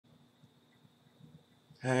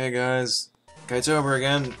Hey guys, Kytober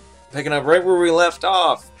again, picking up right where we left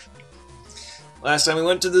off. Last time we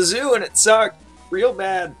went to the zoo and it sucked real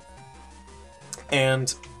bad.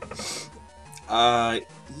 And,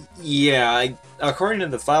 yeah, according to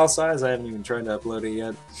the file size, I haven't even tried to upload it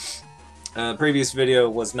yet. The previous video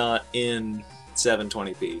was not in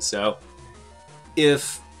 720p, so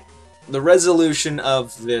if the resolution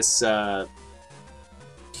of this, fucking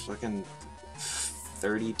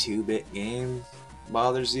 32-bit game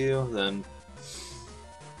bothers you, then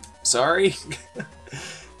sorry.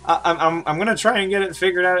 I'm gonna try and get it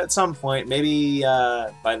figured out at some point. Maybe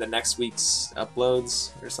by the next week's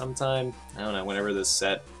uploads or sometime. I don't know. Whenever this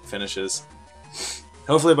set finishes.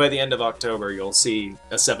 Hopefully by the end of October you'll see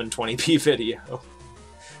a 720p video.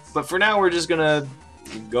 But for now we're just gonna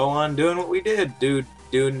go on doing what we did. Did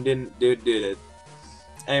it.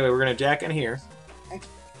 Anyway, we're gonna jack in here.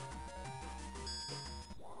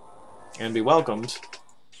 And be welcomed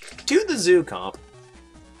to the zoo comp.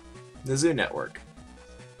 The zoo network.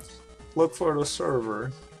 Look for the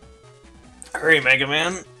server. Hurry, Mega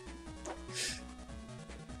Man!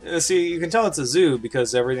 See, you can tell it's a zoo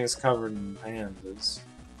because everything's covered in pandas.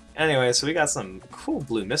 Anyway, so we got some cool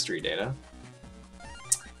blue mystery data.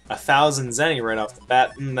 1,000 zenny right off the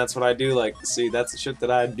bat. That's what I do like to see. That's the shit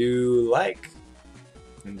that I do like.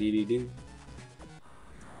 Indeedy do.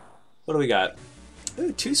 What do we got?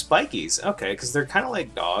 Ooh, 2 spikies. Okay, because they're kind of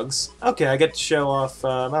like dogs. Okay, I get to show off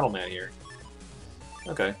Metal Man here.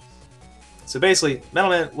 Okay. So basically, Metal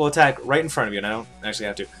Man will attack right in front of you, and I don't actually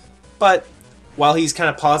have to. But while he's kind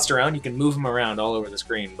of paused around, you can move him around all over the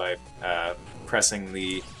screen by pressing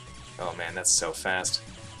the... Oh man, that's so fast.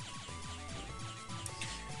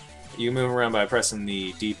 You can move him around by pressing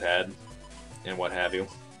the D-pad and what have you.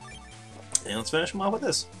 And let's finish him off with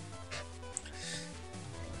this.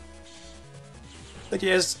 But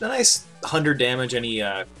yeah, it's a nice 100 damage, and he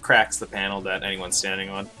cracks the panel that anyone's standing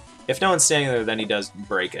on. If no one's standing there, then he does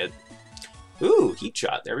break it. Ooh, heat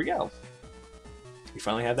shot. There we go. We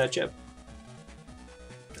finally have that chip.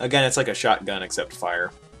 Again, it's like a shotgun except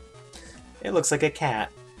fire. It looks like a cat.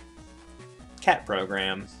 Cat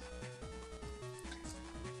program.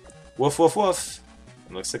 Woof, woof, woof.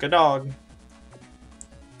 It looks like a dog.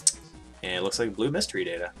 And it looks like blue mystery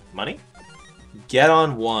data. Money? Get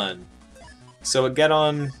on 1. So what Get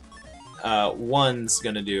On 1's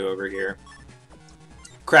gonna do over here,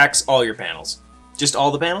 cracks all your panels. Just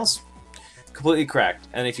all the panels? Completely cracked.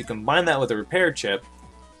 And if you combine that with a repair chip,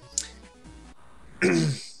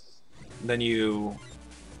 then you...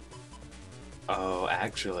 Oh,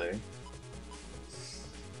 actually...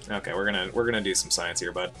 Okay, we're gonna do some science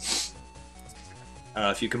here, bud.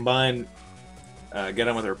 If you combine Get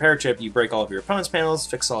On with a repair chip, you break all of your opponent's panels,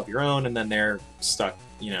 fix all of your own, and then they're stuck,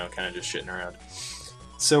 you know, kind of just shitting around.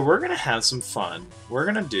 So we're gonna have some fun. We're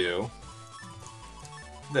gonna do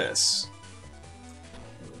this.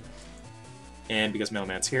 And because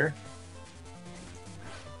Mailman's here...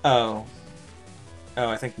 Oh,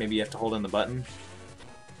 I think maybe you have to hold in the button.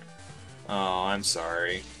 Oh, I'm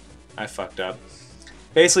sorry. I fucked up.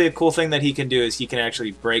 Basically, a cool thing that he can do is he can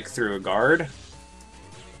actually break through a guard.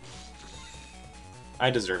 I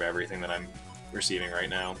deserve everything that I'm receiving right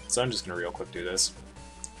now, so I'm just gonna real quick do this.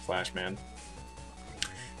 Flashman.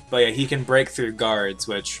 But yeah, he can break through guards,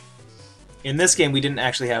 which... In this game, we didn't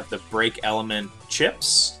actually have the break element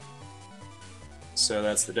chips. So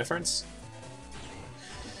that's the difference.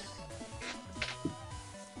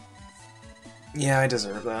 Yeah, I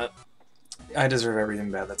deserve that. I deserve everything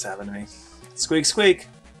bad that's happened to me. Squeak, squeak!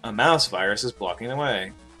 A mouse virus is blocking the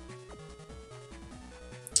way.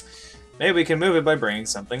 Maybe we can move it by bringing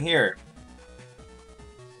something here.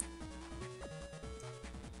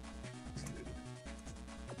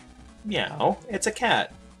 Meow, it's a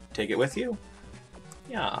cat. Take it with you?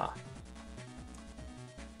 Yeah.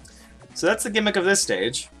 So that's the gimmick of this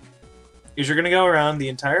stage, is you're going to go around the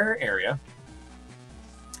entire area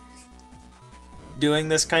doing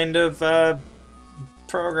this kind of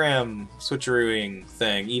program switcherooing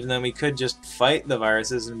thing, even though we could just fight the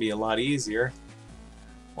viruses and be a lot easier.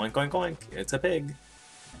 Oink, oink, oink. It's a pig.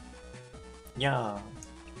 Yeah.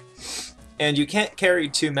 And you can't carry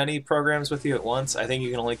too many programs with you at once. I think you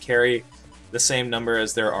can only carry the same number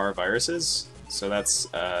as there are viruses. So that's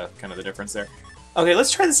kind of the difference there. Okay,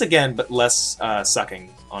 let's try this again, but less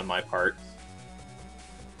sucking on my part.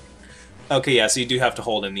 Okay, yeah, so you do have to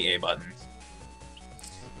hold in the A button.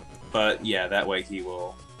 But yeah, that way he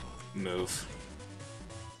will move.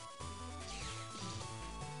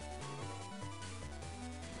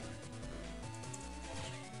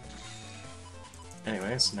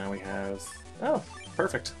 Anyways, now we have... Oh,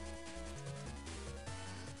 perfect.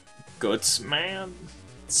 Goods, man.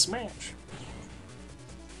 Smash!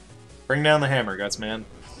 Bring down the hammer, Guts Man.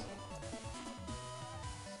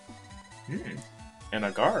 And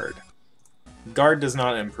a guard. Guard does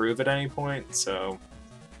not improve at any point, so...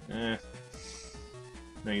 no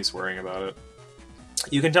use worrying about it.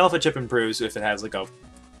 You can tell if a chip improves if it has like a...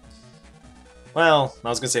 Well, I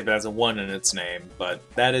was gonna say if it has a 1 in its name, but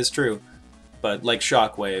that is true. But like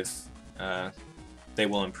Shockwave, they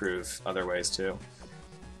will improve other ways too.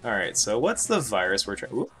 Alright, so what's the virus we're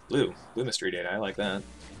trying... Ooh, blue. Blue mystery data, I like that.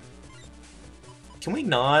 Can we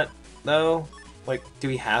not, though? Like, do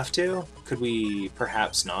we have to? Could we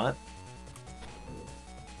perhaps not?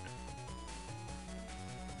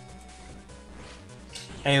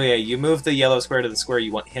 Anyway, you move the yellow square to the square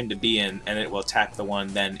you want him to be in, and it will attack the one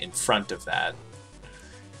then in front of that.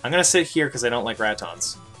 I'm gonna sit here because I don't like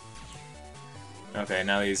Ratons. Okay,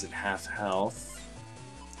 now he's at half health.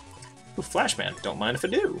 Ooh, Flashman, don't mind if I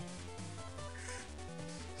do.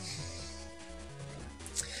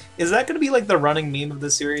 Is that gonna be like the running meme of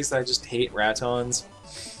the series that I just hate Ratons?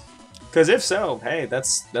 Because if so, hey,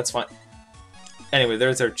 that's fine. Anyway,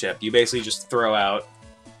 there's our chip. You basically just throw out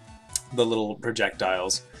the little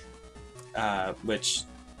projectiles, which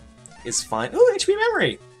is fine. Ooh, HP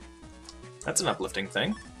memory! That's an uplifting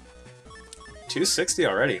thing. 260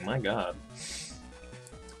 already, my god.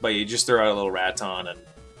 But you just throw out a little Raton and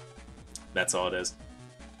that's all it is.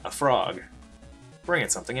 A frog. Bring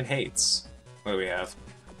it something it hates. What do we have?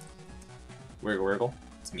 Wiggle wiggle.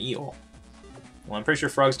 It's an eel. Well, I'm pretty sure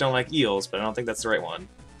frogs don't like eels, but I don't think that's the right one.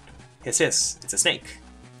 Hiss hiss. It's a snake.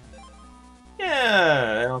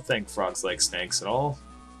 Yeah, I don't think frogs like snakes at all.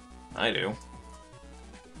 I do.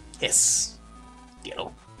 Hiss.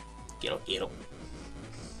 Gittle. Gittle, gittle.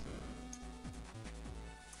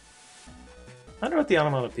 I wonder what the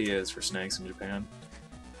onomatopoeia is for snakes in Japan.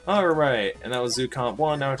 Alright, and that was Zoo Comp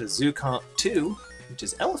 1, now to Zoo Comp 2, which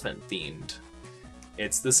is elephant themed.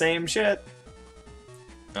 It's the same shit.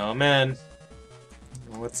 Oh man.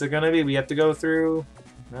 What's it gonna be? We have to go through...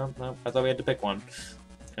 No, I thought we had to pick one.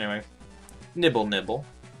 Anyway. Nibble Nibble.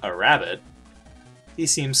 A rabbit. He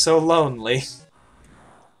seems so lonely.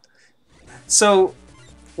 So...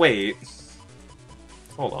 Wait.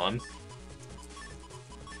 Hold on.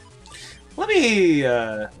 Let me,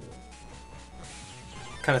 kind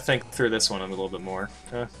of think through this one a little bit more.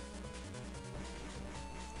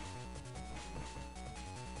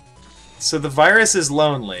 So the virus is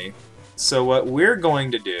lonely. So what we're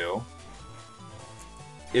going to do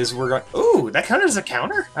is we're going... Ooh, that counted as a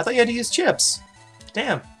counter? I thought you had to use chips.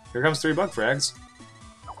 Damn. Here comes 3 bug frags.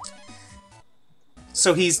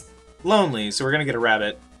 So he's lonely, so we're going to get a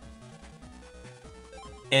rabbit.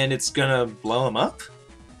 And it's going to blow him up?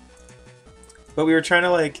 But we were trying to,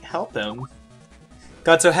 like, help him.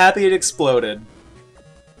 Got so happy it exploded.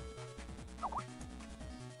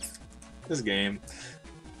 This game.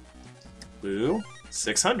 Blue,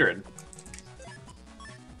 600.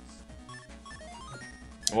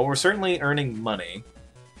 Well, we're certainly earning money.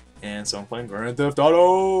 And so I'm playing Grand Theft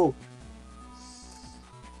Auto!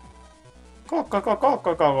 Oh,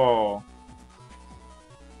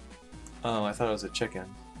 I thought it was a chicken.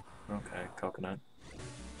 Okay, coconut.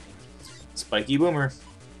 Spiky Boomer.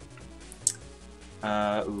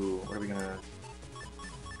 Ooh, what are we gonna...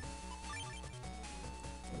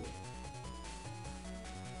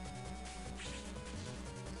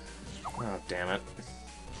 Oh, damn it.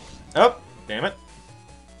 Oh, damn it.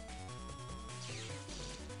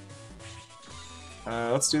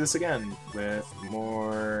 Let's do this again with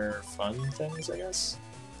more fun things, I guess.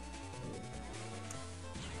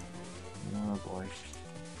 Oh boy.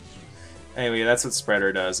 Anyway, that's what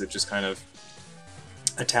Spreader does. It just kind of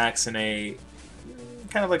attacks in a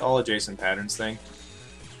kind of like all adjacent patterns thing.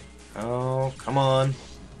 Oh, come on.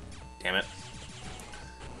 Damn it.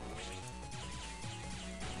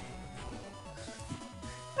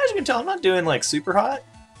 As you can tell, I'm not doing like super hot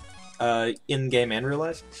in-game and real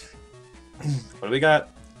life. What do we got?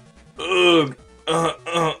 Ugh.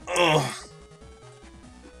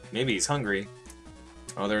 Maybe he's hungry.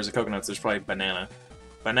 Oh, there's a coconut, so there's probably banana.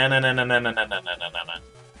 Banana.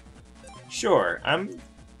 Sure, I'm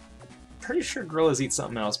pretty sure gorillas eat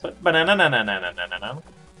something else, but banana.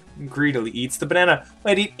 Greedily eats the banana.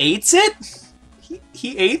 Wait, he ate it?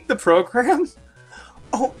 He ate the program?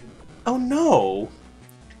 Oh no.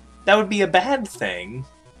 That would be a bad thing.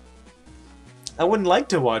 I wouldn't like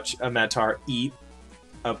to watch a Matar eat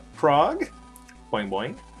a prog. Boing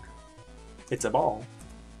boing. It's a ball.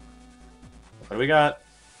 What do we got?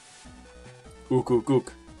 Ook ook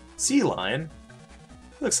ook. Sea lion?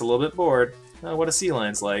 Looks a little bit bored. What do sea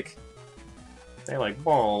lions like? They like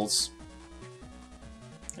balls.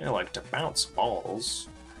 They like to bounce balls.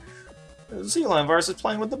 The sea lion virus is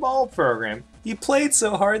playing with the ball program. He played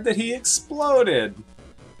so hard that he exploded.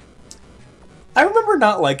 I remember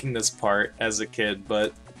not liking this part as a kid,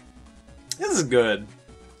 but this is good.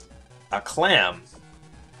 A clam.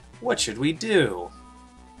 What should we do?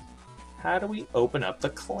 How do we open up the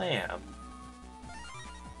clam?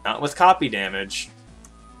 Not with copy damage.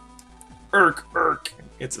 Irk, irk.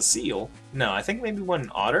 It's a seal. No, I think maybe one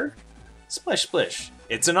otter? Splish, splish.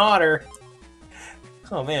 It's an otter.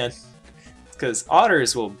 Oh man. Because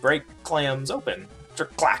otters will break clams open.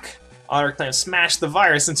 Clack. Otter clam smashed the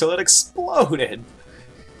virus until it exploded.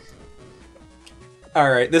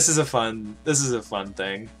 Alright, this is a fun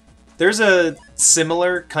thing. There's a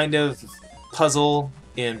similar kind of puzzle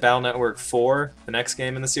in Battle Network 4, the next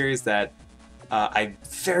game in the series, that I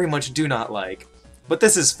very much do not like. But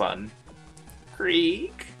this is fun.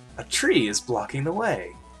 Creak. A tree is blocking the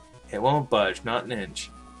way. It won't budge, not an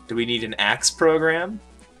inch. Do we need an axe program?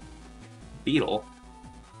 Beetle.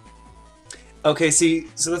 Okay, see,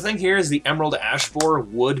 so the thing here is the Emerald Ash Borer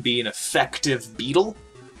would be an effective beetle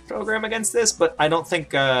program against this, but I don't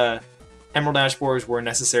think Emerald Ash Borers were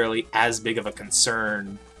necessarily as big of a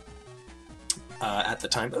concern at the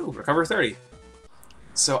time. Ooh, recover 30.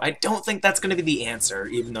 So I don't think that's going to be the answer,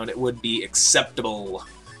 even though it would be acceptable.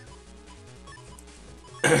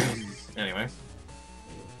 Anyway.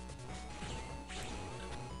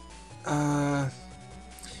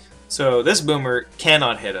 So this boomer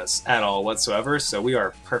cannot hit us at all whatsoever, so we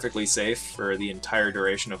are perfectly safe for the entire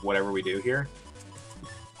duration of whatever we do here.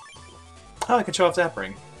 Oh, I can show off Zap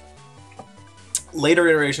Ring. Later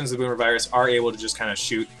iterations of the boomer virus are able to just kind of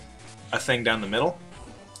shoot a thing down the middle.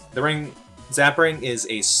 The ring Zap Ring is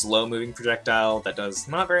a slow-moving projectile that does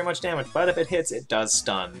not very much damage, but if it hits, it does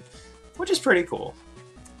stun, which is pretty cool.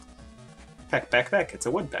 Peck, peck, peck. It's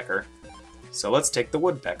a woodpecker. So let's take the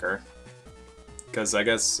woodpecker. Because I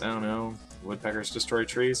guess, I don't know, woodpeckers destroy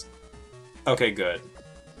trees? Okay, good.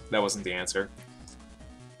 That wasn't the answer.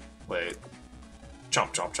 Wait.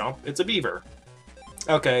 Chomp, chomp, chomp. It's a beaver.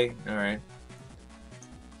 Okay, alright.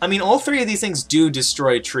 I mean, all three of these things do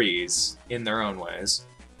destroy trees in their own ways.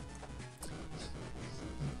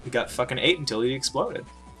 He got fucking 8 until he exploded.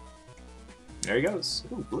 There he goes.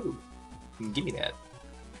 Ooh, blue. Give me that.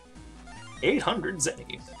 800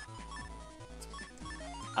 Zenny.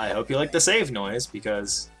 I hope you like the save noise,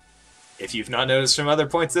 because if you've not noticed from other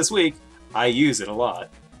points this week, I use it a lot.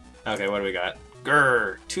 Okay, what do we got?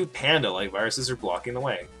 Grrr! 2 panda-like viruses are blocking the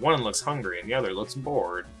way. One looks hungry and the other looks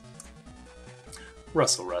bored.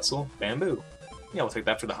 Rustle, rustle, bamboo. Yeah, we'll take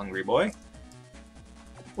that for the hungry boy.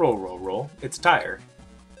 Roll, roll, roll. It's a tire.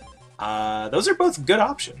 Those are both good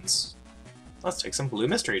options. Let's take some blue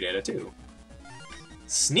mystery data, too.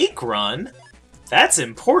 Sneak run? That's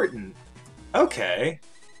important. Okay.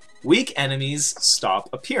 Weak enemies stop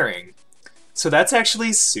appearing. So that's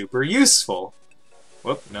actually super useful.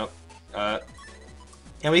 Whoop, nope.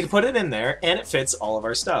 And we can put it in there, and it fits all of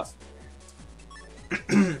our stuff.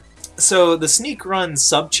 So the sneak run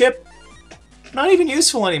sub-chip, not even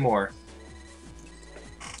useful anymore.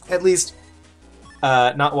 At least,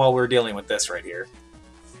 not while we're dealing with this right here.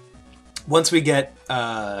 Once we get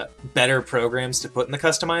better programs to put in the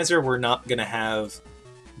customizer, we're not going to have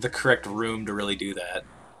the correct room to really do that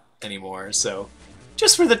anymore. So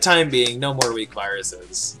just for the time being, no more weak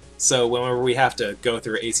viruses. So whenever we have to go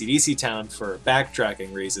through AC/DC Town for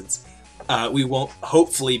backtracking reasons, we won't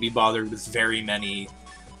hopefully be bothered with very many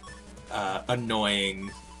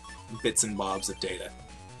annoying bits and bobs of data.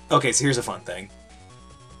 Okay, so here's a fun thing.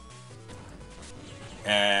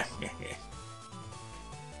 Yeah,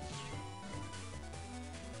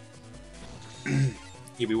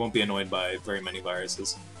 we won't be annoyed by very many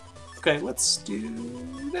viruses. Okay, let's do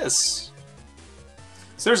this.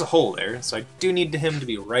 So there's a hole there, so I do need him to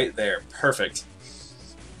be right there. Perfect.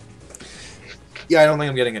 Yeah, I don't think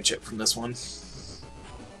I'm getting a chip from this one.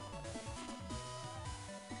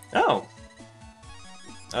 Oh.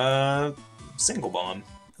 Single bomb.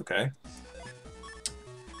 Okay.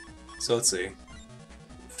 So let's see.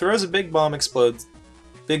 Throws a big bomb, explodes.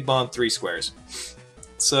 Big bomb, 3 squares.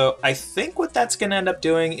 So I think what that's going to end up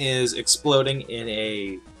doing is exploding in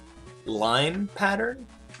a line pattern.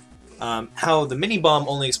 How the mini bomb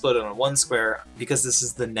only exploded on 1 square, because this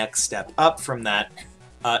is the next step up from that,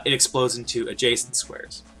 it explodes into adjacent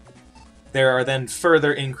squares. There are then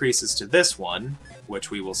further increases to this one, which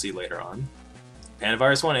we will see later on.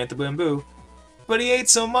 Pandavirus 1 ate the bamboo, but he ate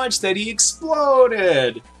so much that he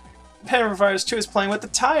exploded! Pandavirus 2 is playing with the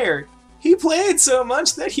tire. He played so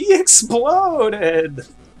much that he exploded!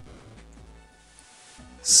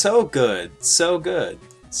 So good, so good,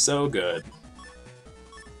 so good.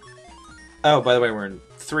 Oh, by the way, we're in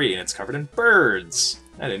 3, and it's covered in birds.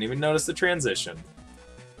 I didn't even notice the transition.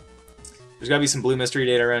 There's gotta be some blue mystery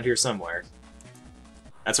data around here somewhere.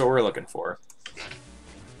 That's what we're looking for.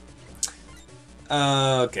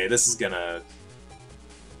 Okay, this is gonna...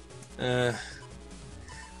 I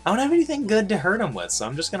don't have anything good to hurt him with, so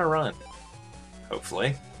I'm just gonna run.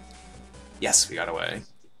 Hopefully. Yes, we got away.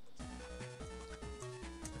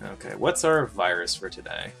 Okay, what's our virus for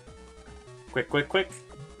today? Quick, quick, quick.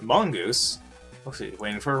 Mongoose? Oh, she's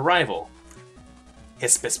waiting for a rival.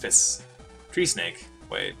 Hiss, piss, piss. Tree snake.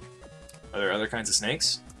 Wait. Are there other kinds of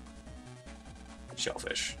snakes?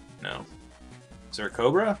 Shellfish. No. Is there a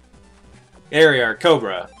cobra? There we are,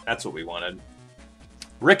 cobra. That's what we wanted.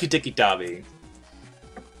 Rikki Tikki Tavi.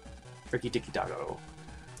 Rikki Tikki Tago.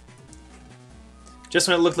 Just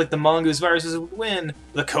when it looked like the mongoose viruses would win,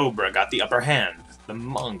 the cobra got the upper hand. The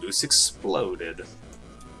mongoose exploded.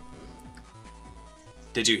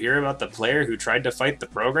 Did you hear about the player who tried to fight the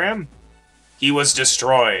program? He was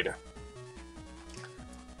destroyed.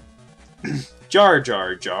 Jar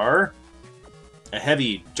Jar Jar. A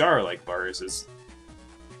heavy jar-like virus is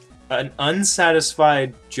an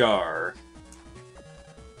unsatisfied jar.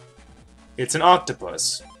 It's an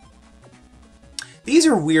octopus. These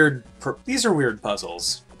are weird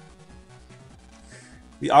puzzles.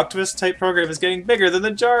 The octopus-type program is getting bigger than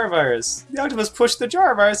the jar virus. The octopus pushed the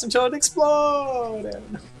jar virus until it exploded.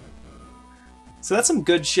 So that's some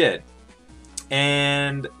good shit.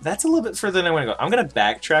 And that's a little bit further than I want to go. I'm going to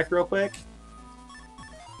backtrack real quick.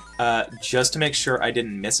 Just to make sure I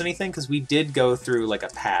didn't miss anything, because we did go through like a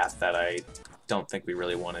path that I don't think we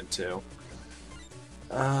really wanted to.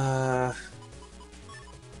 God,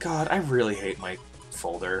 I really hate my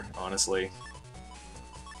folder, honestly.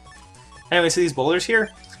 Anyway, so these boulders here,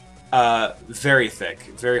 very thick,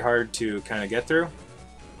 very hard to kind of get through.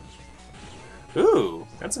 Ooh,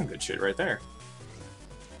 that's some good shit right there.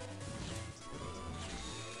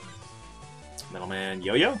 Middleman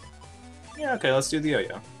yo-yo? Yeah, okay, let's do the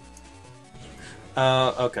yo-yo.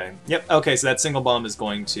 Okay. Yep, okay, so that single bomb is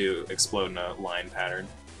going to explode in a line pattern.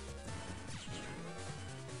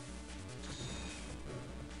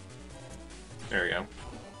 There we go.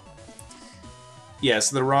 Yeah,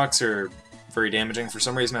 so the rocks are very damaging. For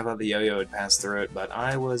some reason I thought the yo-yo would pass through it, but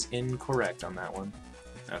I was incorrect on that one.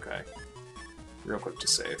 Okay. Real quick to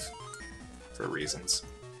save. For reasons.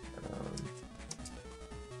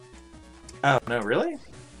 Oh, no, really?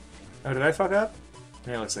 Oh, did I fuck up?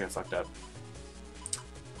 Yeah, it looks like I fucked up.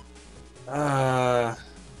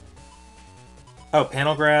 Oh,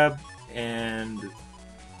 panel grab, and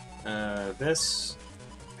this.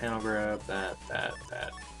 Panel grab, that.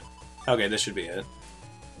 Okay, this should be it.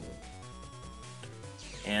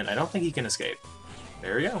 And I don't think he can escape.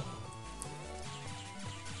 There we go.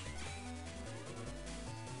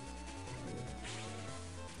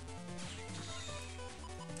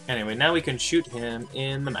 Anyway, now we can shoot him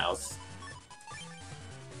in the mouth.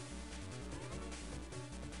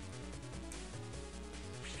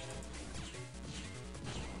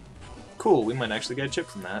 Cool, we might actually get a chip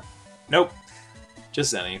from that. Nope.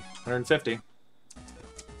 Just any. 150.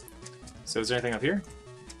 So is there anything up here?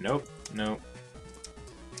 Nope. Nope.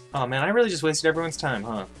 Oh man, I really just wasted everyone's time,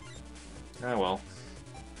 huh? Oh well.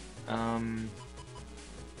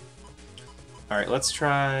 Alright, let's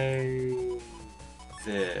try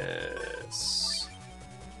this.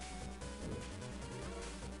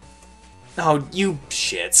 Oh, you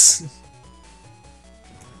shits.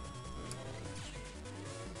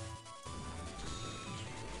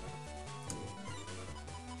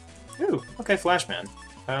 Ooh, okay, Flashman.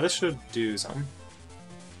 This should do something.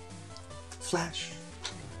 Flash.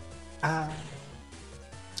 Ah.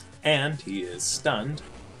 And he is stunned.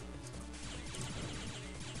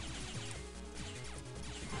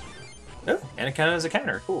 Oh, and it counted as a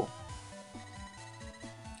counter. Cool.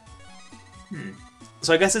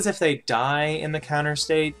 So I guess it's if they die in the counter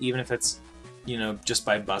state, even if it's, you know, just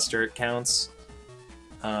by Buster it counts.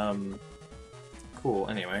 Cool,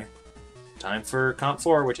 anyway. Time for Comp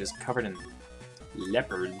 4, which is covered in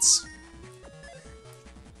leopards.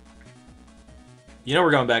 You know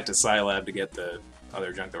we're going back to Scilab to get the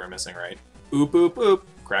other junk that we're missing, right? Oop, oop, oop.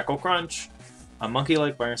 Crackle, crunch. A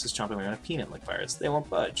monkey-like virus is chomping on a peanut-like virus. They won't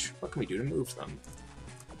budge. What can we do to move them?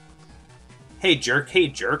 Hey, jerk. Hey,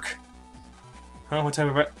 jerk. Huh, what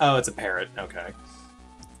type of... Oh, it's a parrot. Okay.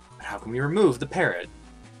 How can we remove the parrot?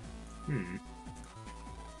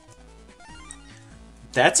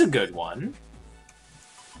 That's a good one.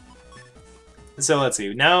 So let's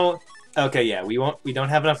see. Now, okay, yeah, we don't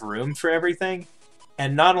have enough room for everything.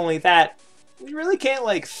 And not only that, we really can't,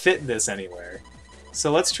 like, fit this anywhere.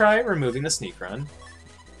 So let's try removing the sneak run.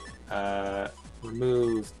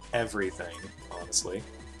 remove everything, honestly.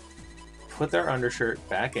 Put our undershirt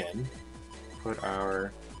back in. Put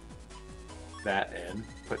our that in.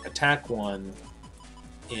 Put attack 1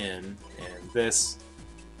 in, and this.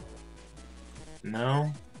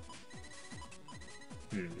 No?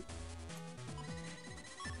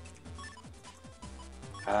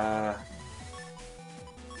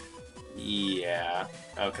 Yeah.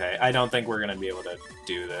 Okay, I don't think we're gonna be able to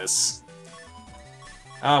do this.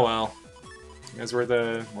 Oh well. Because we're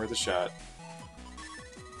the shot.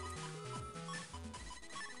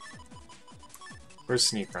 Where's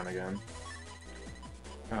Sneak Run again?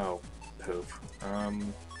 Oh, poop.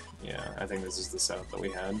 Yeah, I think this is the setup that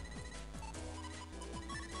we had.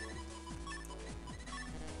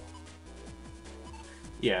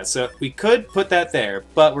 Yeah, so we could put that there,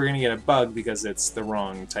 but we're gonna get a bug because it's the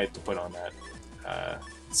wrong type to put on that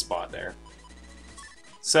spot there.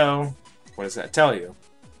 So, what does that tell you?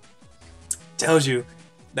 It tells you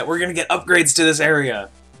that we're gonna get upgrades to this area.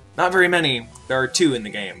 Not very many. There are 2 in the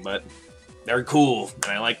game, but they're cool, and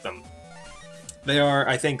I like them. They are,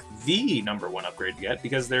 I think, the #1 upgrade to get,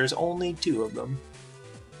 because there's only 2 of them.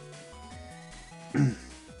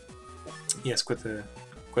 Yes, quit the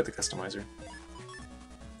customizer.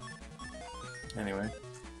 Anyway.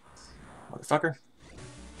 Motherfucker.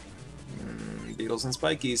 Beetles and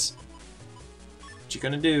spikies. What you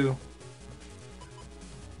gonna do?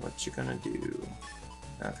 What you gonna do?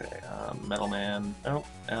 Okay, Metal Man. Oh,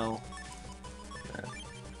 L.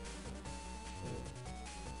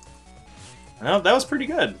 Oh, that was pretty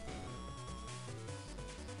good.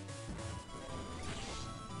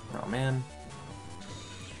 Oh, man.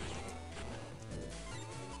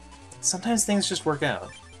 Sometimes things just work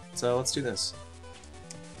out. So let's do this.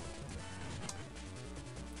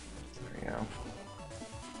 There we go.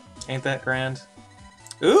 Ain't that grand?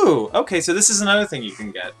 Ooh! Okay, so this is another thing you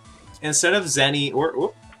can get. Instead of Zenny or...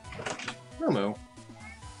 Whoop! Momo.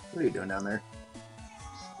 What are you doing down there?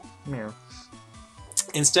 Yeah.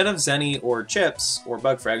 Instead of Zenny or chips or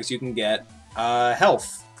bug frags, you can get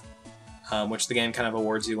health, which the game kind of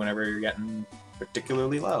awards you whenever you're getting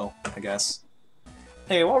particularly low, I guess.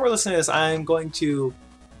 Hey, while we're listening to this, I'm going to,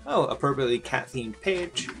 appropriately cat-themed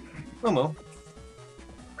page, Momo.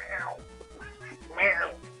 Meow.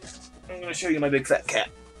 Meow. I'm going to show you my big fat cat.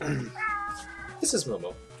 This is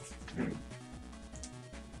Momo.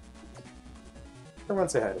 Everyone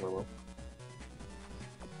say hi to Momo.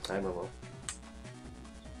 Hi, Momo.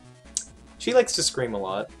 She likes to scream a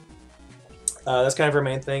lot. That's kind of her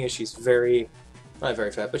main thing, is she's not very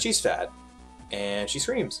fat, but she's fat. And she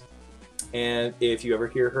screams. And if you ever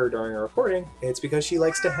hear her during a recording, it's because she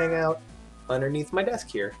likes to hang out underneath my desk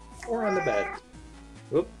here. Or on the bed.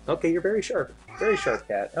 Oop, okay, you're very sharp. Very sharp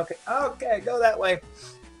cat. Okay, okay, go that way.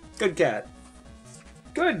 Good cat.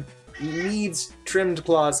 Good needs trimmed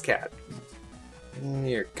claws cat.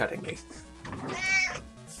 You're cutting me.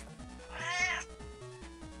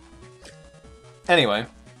 Anyway.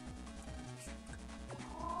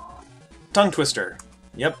 Tongue twister.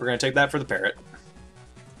 Yep, we're gonna take that for the parrot.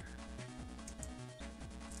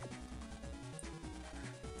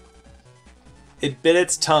 It bit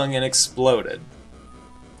its tongue and exploded.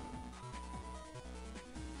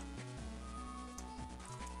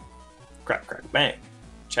 Crack, crack, bang.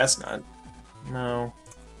 Chestnut? No.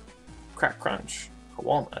 Crack, crunch. A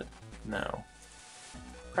walnut? No.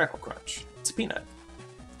 Crackle, crunch. It's a peanut.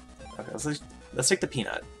 Okay, let's take the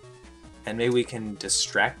peanut. And maybe we can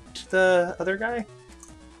distract the other guy?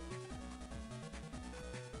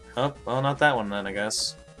 Oh, well, not that one then, I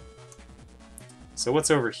guess. So what's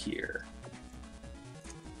over here?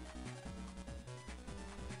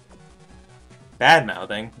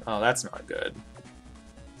 Bad-mouthing? Oh, that's not good.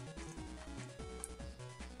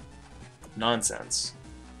 Nonsense.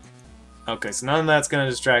 Okay, so none of that's going to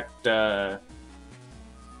distract the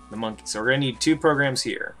monkey. So we're going to need 2 programs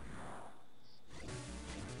here.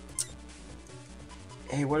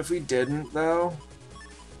 Hey, what if we didn't, though?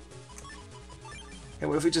 Hey,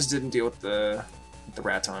 what if we just didn't deal with the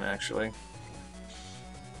Raton, actually?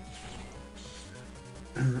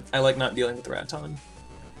 I like not dealing with the Raton.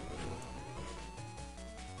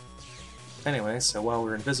 Anyway, so while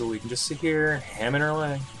we're invisible, we can just sit here, hamming our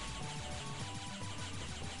way.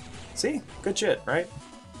 See? Good shit, right?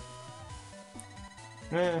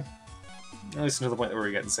 At least to the point where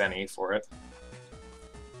we get Zenny for it.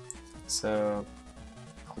 So,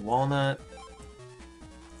 a walnut.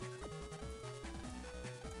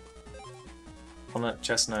 Walnut,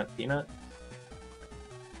 chestnut, peanut.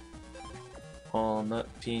 Walnut,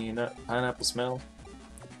 peanut, pineapple smell.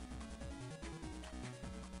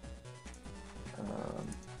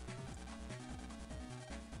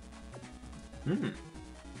 Hmm.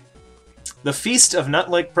 The feast of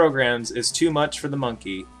nut-like programs is too much for the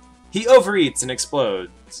monkey. He overeats and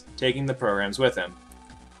explodes, taking the programs with him.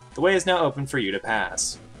 The way is now open for you to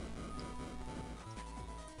pass.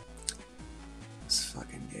 This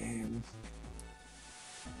fucking game.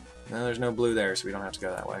 No, there's no blue there, so we don't have to go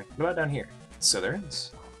that way. What about down here? So there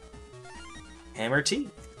is. Hammer T.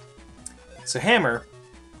 So Hammer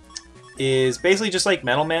is basically just like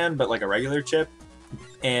Metal Man, but like a regular chip,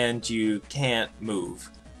 and you can't move.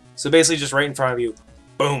 So basically just right in front of you,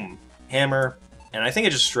 boom, hammer, and I think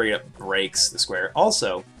it just straight up breaks the square.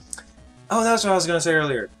 Also, oh, that's what I was going to say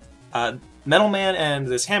earlier. Metal Man and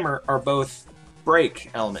this hammer are both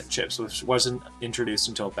break element chips, which wasn't introduced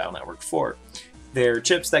until Battle Network 4. They're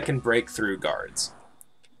chips that can break through guards.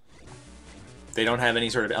 They don't have any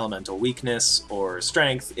sort of elemental weakness or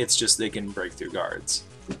strength, it's just they can break through guards.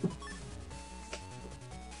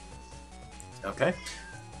 Okay.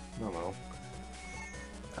 No.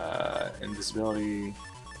 Invisibility.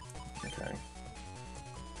 Okay.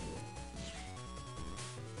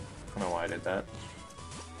 I don't know why I did that.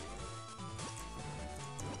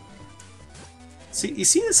 See, you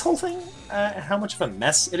see this whole thing? How much of a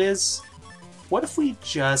mess it is? What if we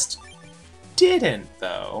just didn't,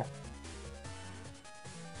 though?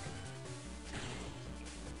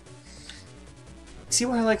 See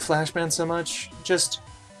why I like Flashman so much? Just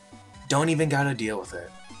don't even gotta deal with it.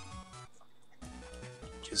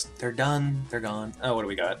 Just, they're done, they're gone. Oh, what do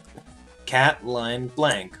we got? Cat, lion,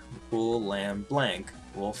 blank. Bull, lamb, blank.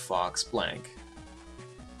 Wolf, fox, blank.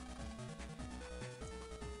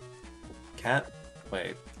 Cat,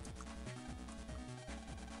 wait.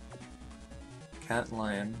 Cat,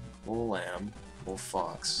 lion, bull, lamb, wolf,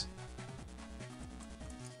 fox.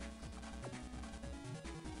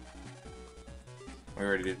 We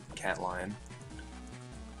already did cat, lion.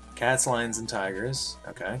 Cats, lions, and tigers.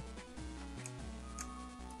 Okay.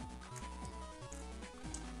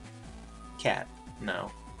 Cat.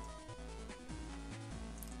 No.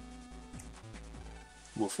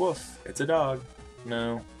 Woof woof. It's a dog.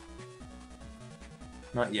 No.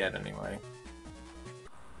 Not yet, anyway.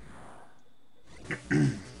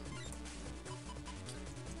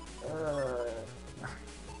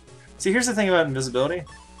 See, here's the thing about invisibility.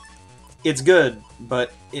 It's good,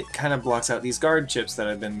 but it kind of blocks out these guard chips that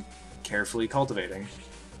I've been carefully cultivating.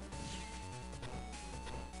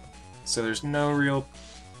 So there's no real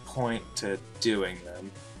point to doing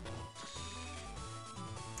them.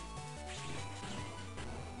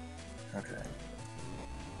 Okay.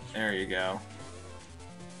 There you go.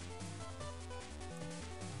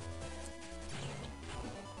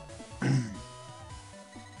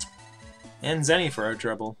 And Zenny for our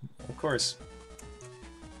trouble, of course.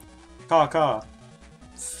 Caw caw.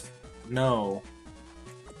 No.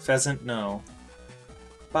 Pheasant, no.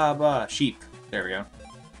 Ba ba. Sheep. There we go.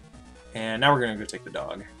 And now we're gonna go take the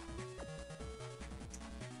dog.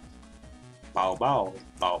 Bow bow.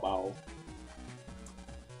 Bow bow.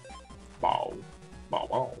 Bow. Bow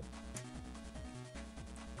bow.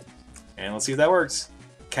 And let's see if that works.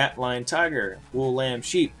 Cat, lion, tiger. Wool, lamb,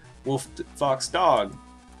 sheep. Wolf, fox, dog.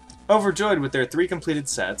 Overjoyed with their 3 completed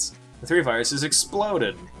sets, the 3 viruses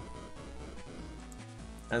exploded.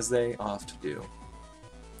 As they oft do.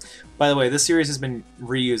 By the way, this series has been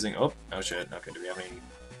reusing... Oh shit. Okay, do we have any...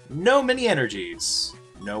 No mini energies.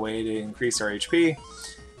 No way to increase our HP.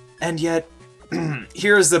 And yet,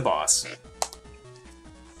 here's the boss.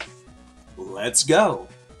 Let's go.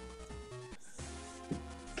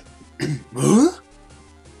 Huh?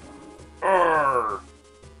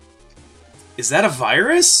 Is that a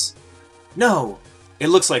virus? No. It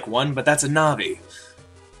looks like one, but that's a Navi.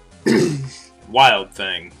 Wild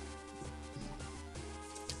thing.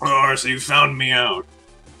 Oh, so you found me out.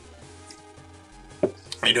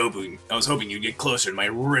 I was hoping you'd get closer to my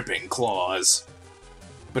ripping claws.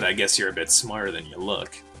 But I guess you're a bit smarter than you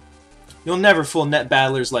look. You'll never fool net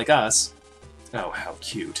battlers like us. Oh, how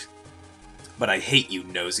cute. But I hate you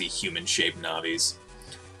nosy human-shaped Navis.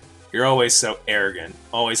 You're always so arrogant,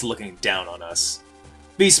 always looking down on us.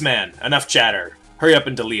 Beastman, enough chatter. Hurry up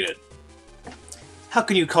and delete it. How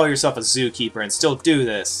can you call yourself a zookeeper and still do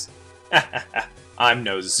this? I'm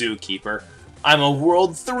no zookeeper. I'm a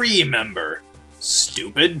World 3 member.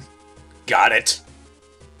 Stupid. Got it.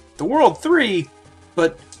 The World 3?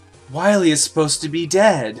 But Wily is supposed to be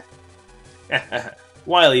dead.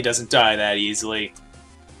 Wily doesn't die that easily.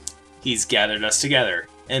 He's gathered us together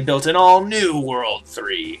and built an all-new World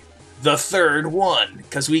 3. The third one,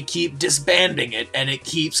 because we keep disbanding it and it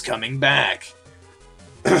keeps coming back.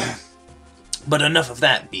 But enough of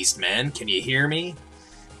that, Beastman. Can you hear me?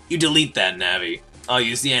 You delete that, Navi. I'll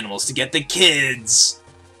use the animals to get the kids.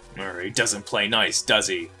 He doesn't play nice, does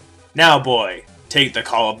he? Now, boy, take the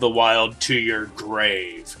call of the wild to your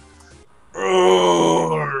grave.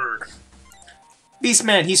 Roar!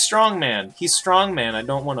 Beastman, he's strong man. He's strong man. I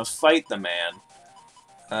don't want to fight the man.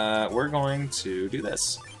 We're going to do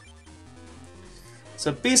this.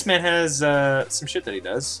 So Beastman has some shit that he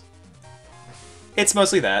does. It's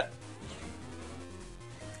mostly that.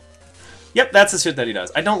 Yep, that's the shit that he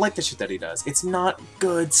does. I don't like the shit that he does. It's not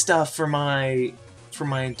good stuff for my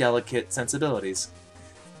delicate sensibilities.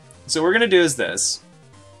 So what we're gonna do is this,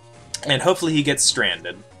 and hopefully he gets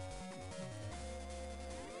stranded.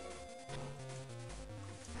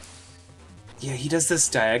 Yeah, he does this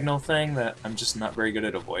diagonal thing that I'm just not very good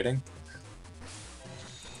at avoiding.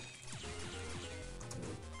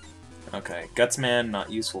 Okay, Gutsman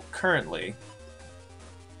not useful currently.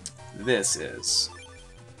 This is.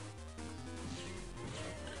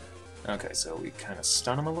 Okay, so we kind of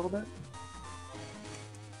stun him a little bit.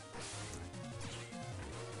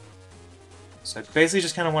 So I basically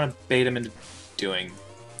just kind of want to bait him into doing...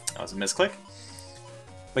 That was a misclick.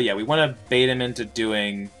 But yeah, we want to bait him into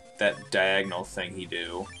doing that diagonal thing he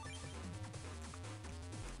do.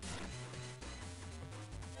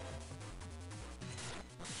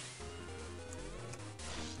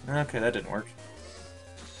 Okay, that didn't work.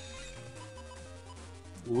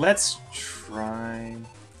 Let's try...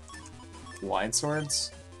 Wide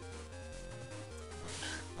swords?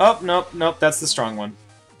 Oh, nope, nope, that's the strong one.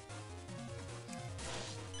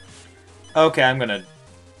 Okay, I'm gonna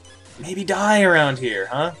maybe die around here,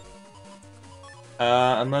 huh?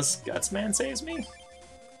 Unless Gutsman saves me?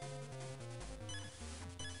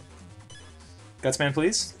 Gutsman,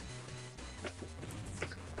 please?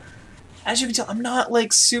 As you can tell, I'm not,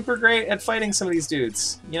 like, super great at fighting some of these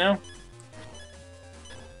dudes, you know?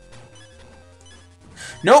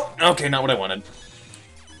 Nope! Okay, not what I wanted.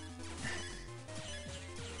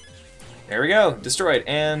 There we go, destroyed,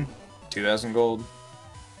 and 2,000 gold.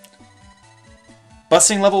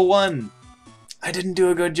 Busting level 1! I didn't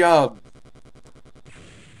do a good job.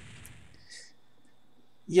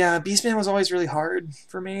 Yeah, Beastman was always really hard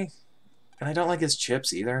for me, and I don't like his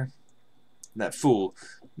chips either. That fool,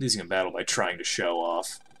 losing a battle by trying to show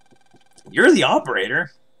off. You're the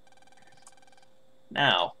operator!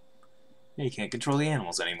 Now, you can't control the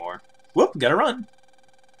animals anymore. Whoop, gotta run!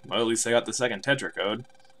 Well, at least I got the second Tetra code.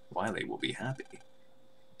 Wily will be happy.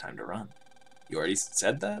 Time to run. You already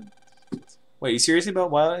said that? Wait, you serious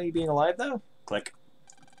about Wily being alive, though? Click.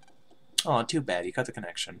 Aw, too bad, you cut the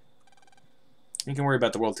connection. You can worry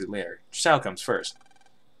about the world through later. Shao comes first.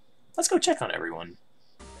 Let's go check on everyone.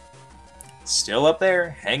 Still up there,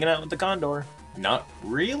 hanging out with the condor. Not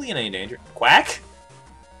really in any danger. Quack?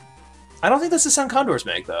 I don't think that's the sound condors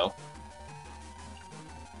make, though.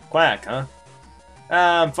 Quack, huh?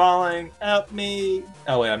 I'm falling. Help me.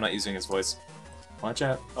 Oh, wait, I'm not using his voice. Watch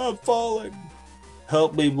out. I'm falling.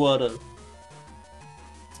 Help me, what a...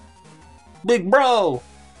 Big bro!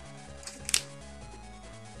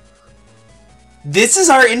 This is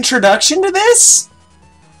our introduction to this?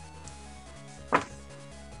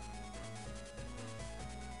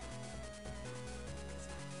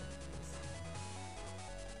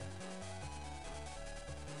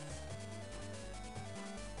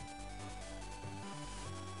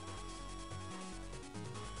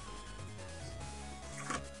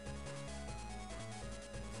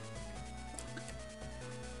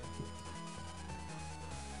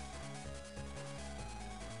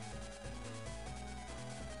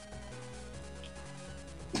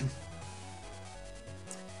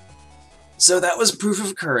 So that was Proof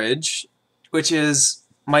of Courage, which is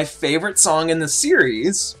my favorite song in the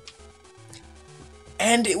series.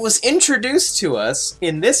 And it was introduced to us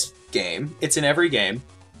in this game, it's in every game,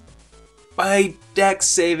 by Dex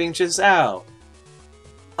saving Giselle.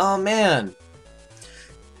 Oh man.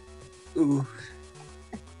 Ooh.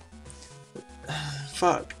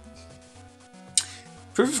 Fuck.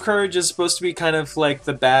 Proof of Courage is supposed to be kind of like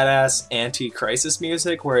the badass anti-crisis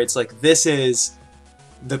music, where it's like, this is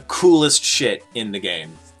the coolest shit in the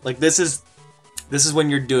game. Like, this is when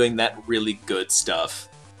you're doing that really good stuff.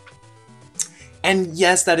 And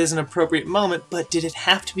yes, that is an appropriate moment, but did it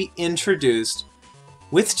have to be introduced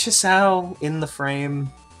with Chisao in the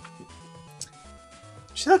frame?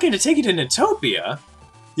 She's not going to take you to Notopia?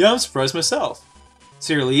 Yeah, I'm surprised myself.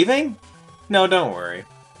 So you're leaving? No, don't worry.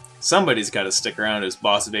 Somebody's got to stick around as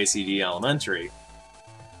boss of ACD Elementary.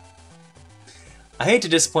 I hate to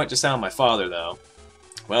disappoint Chisao and my father, though.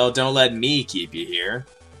 Well, don't let me keep you here.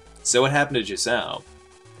 So what happened to Giselle?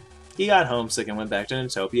 He got homesick and went back to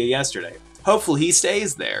Notopia yesterday. Hopefully he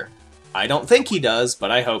stays there. I don't think he does, but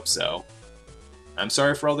I hope so. I'm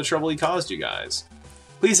sorry for all the trouble he caused you guys.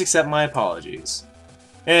 Please accept my apologies.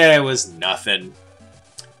 It was nothing.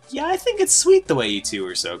 Yeah, I think it's sweet the way you two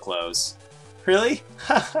are so close. Really?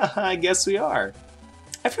 Haha, I guess we are.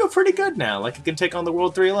 I feel pretty good now, like I can take on the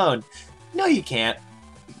World 3 alone. No, you can't.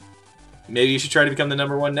 Maybe you should try to become the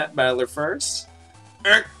 #1 net battler first?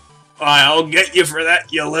 I'll get you for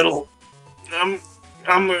that, you little... I'm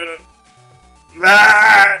gonna...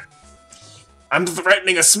 Ah! I'm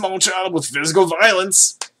threatening a small child with physical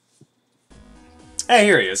violence. Hey,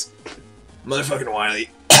 here he is. Motherfucking Wily.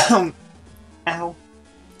 Ow.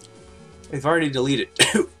 They've already deleted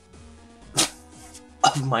 2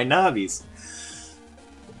 of my Navis.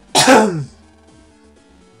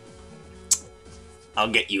 I'll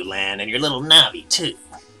get you, Lan, and your little Navi, too.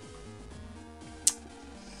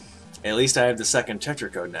 At least I have the second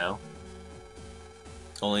Tetra code now.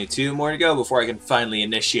 Only 2 more to go before I can finally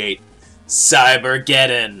initiate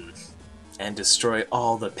Cybergeddon and destroy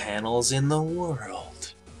all the panels in the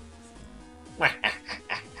world.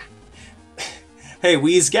 Hey,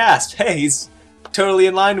 Wheeze gasped. Hey, he's totally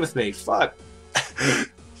in line with me. Fuck.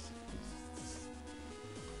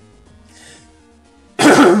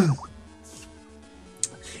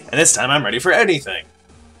 And this time I'm ready for anything.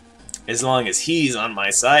 As long as he's on my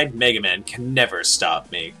side, Mega Man can never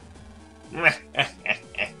stop me.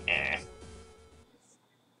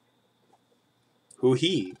 Who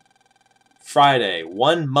he? Friday,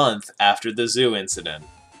 1 month after the zoo incident.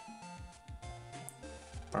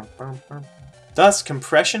 Thus,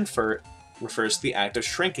 compression refers to the act of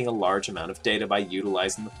shrinking a large amount of data by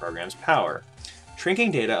utilizing the program's power.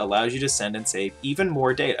 Shrinking data allows you to send and save even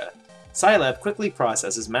more data. Scilab quickly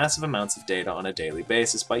processes massive amounts of data on a daily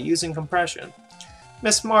basis by using compression.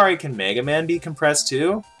 Miss Mari, can Mega Man be compressed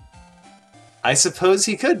too? I suppose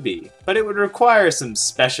he could be, but it would require some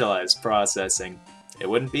specialized processing. It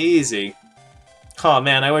wouldn't be easy. Aw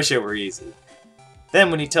man, I wish it were easy.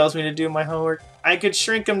 Then when he tells me to do my homework, I could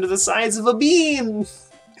shrink him to the size of a bean!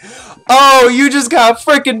 Oh, you just got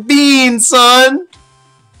frickin' bean, son!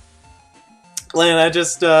 Lan, I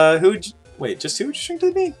just, wait, just who'd you shrink to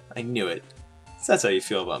the bean? I knew it. So that's how you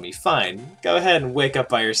feel about me. Fine. Go ahead and wake up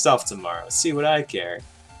by yourself tomorrow. See what I care.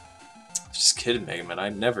 Just kidding, Mega Man.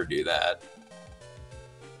 I'd never do that.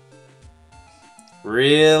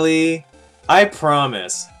 Really? I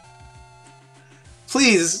promise.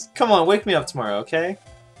 Please, come on, wake me up tomorrow, okay?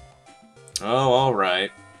 Oh,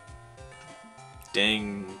 alright.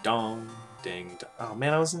 Ding, dong, ding, dong. Oh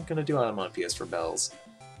man, I wasn't gonna do onomatopoeias for bells.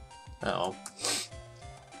 Uh oh.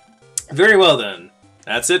 Very well then.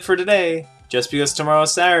 That's it for today. Just because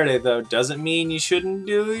tomorrow's Saturday, though, doesn't mean you shouldn't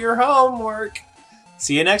do your homework.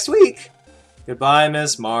 See you next week. Goodbye,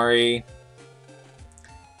 Miss Mari.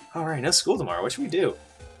 Alright, no school tomorrow. What should we do?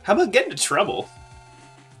 How about getting into trouble?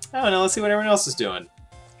 I don't know, let's see what everyone else is doing.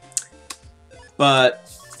 But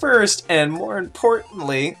first, and more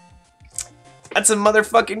importantly, that's a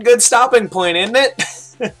motherfucking good stopping point, isn't it?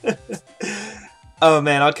 Oh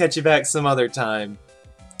man, I'll catch you back some other time.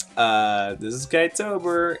 This is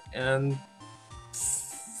Kytober, and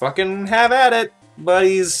fucking have at it,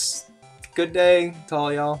 buddies. Good day to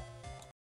all y'all.